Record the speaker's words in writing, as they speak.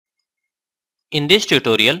In this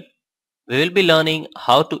tutorial, we will be learning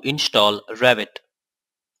how to install Revit.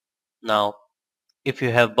 Now, if you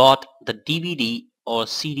have bought the DVD or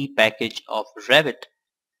CD package of Revit,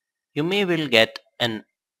 you may will get an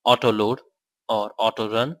auto load or auto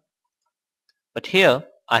run. But here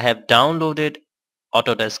I have downloaded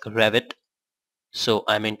Autodesk Revit, so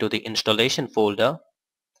I'm into the installation folder,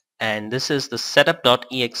 and this is the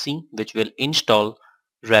setup.exe which will install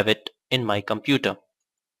Revit in my computer.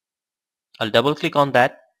 I'll double click on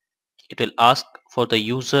that. It will ask for the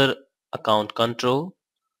user account control.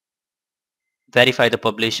 Verify the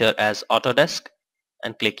publisher as Autodesk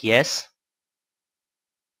and click yes.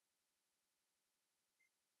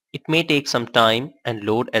 It may take some time and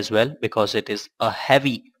load as well because it is a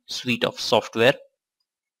heavy suite of software.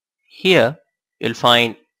 Here you'll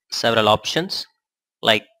find several options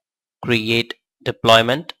like create,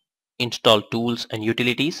 deployment, install tools and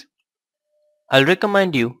utilities. I'll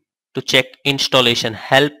recommend you to check installation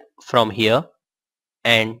help from here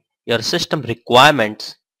and your system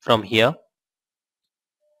requirements from here.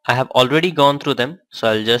 I have already gone through them, so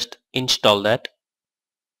I'll just install that.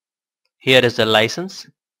 Here is the license.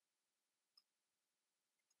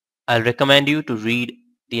 I'll recommend you to read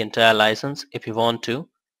the entire license if you want to,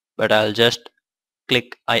 but I'll just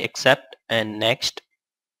click I accept and next.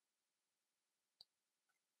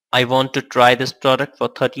 I want to try this product for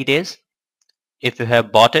 30 days. If you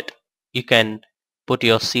have bought it, you can put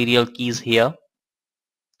your serial keys here.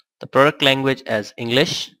 The product language as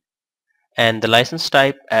English and the license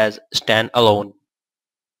type as standalone.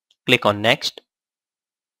 Click on next.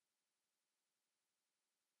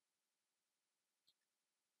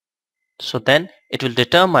 So then it will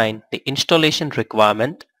determine the installation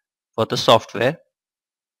requirement for the software.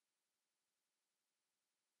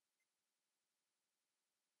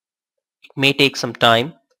 It may take some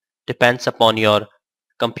time, depends upon your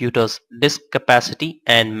computer's disk capacity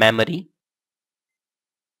and memory.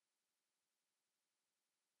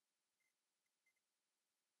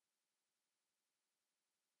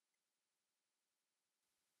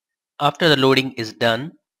 After the loading is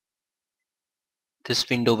done, this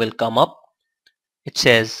window will come up. It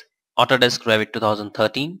says Autodesk Revit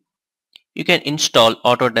 2013. You can install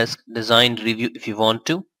Autodesk Design Review if you want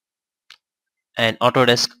to, and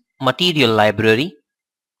Autodesk Material Library,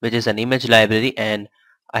 which is an image library, and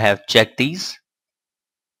I have checked these.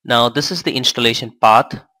 Now this is the installation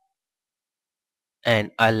path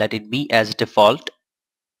and I'll let it be as default.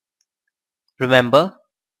 Remember,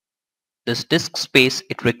 this disk space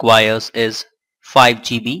it requires is 5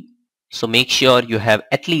 GB, so make sure you have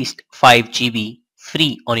at least 5 GB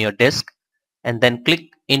free on your disk and then click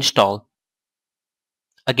install.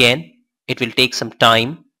 Again, it will take some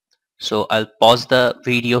time, so I'll pause the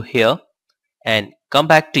video here and come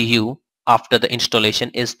back to you after the installation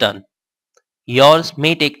is done. Yours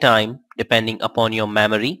may take time depending upon your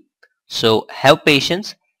memory, so have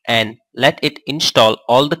patience and let it install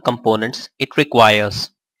all the components it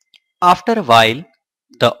requires. After a while,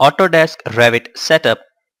 the Autodesk Revit setup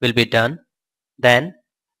will be done. Then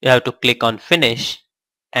you have to click on finish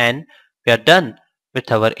and we are done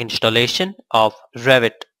with our installation of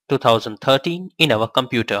Revit 2013 in our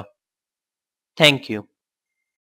computer. Thank you.